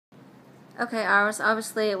Okay, Iris,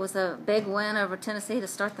 obviously it was a big win over Tennessee to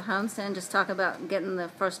start the homestand. Just talk about getting the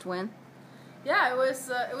first win. Yeah, it was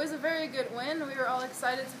a very good win. We were all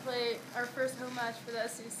excited to play our first home match for the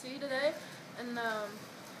SEC today, and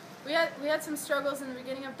we had some struggles in the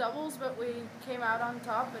beginning of doubles, but we came out on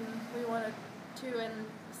top and we won a 2 and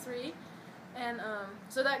 3, and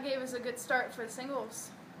so that gave us a good start for singles.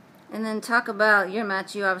 And then talk about your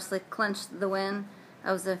match. You obviously clinched the win.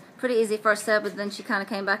 That was a pretty easy first set, but then she kind of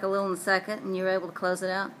came back a little in the second, and you were able to close it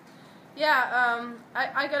out. Yeah,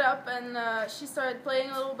 I got up and she started playing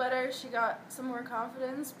a little better. She got some more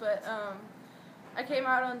confidence, but I came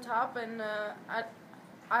out on top and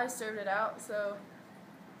I served it out. So.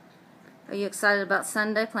 Are you excited about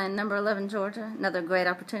Sunday playing number 11 Georgia? Another great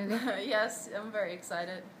opportunity. Yes, I'm very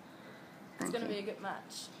excited. It's going to you. be a good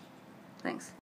match. Thanks.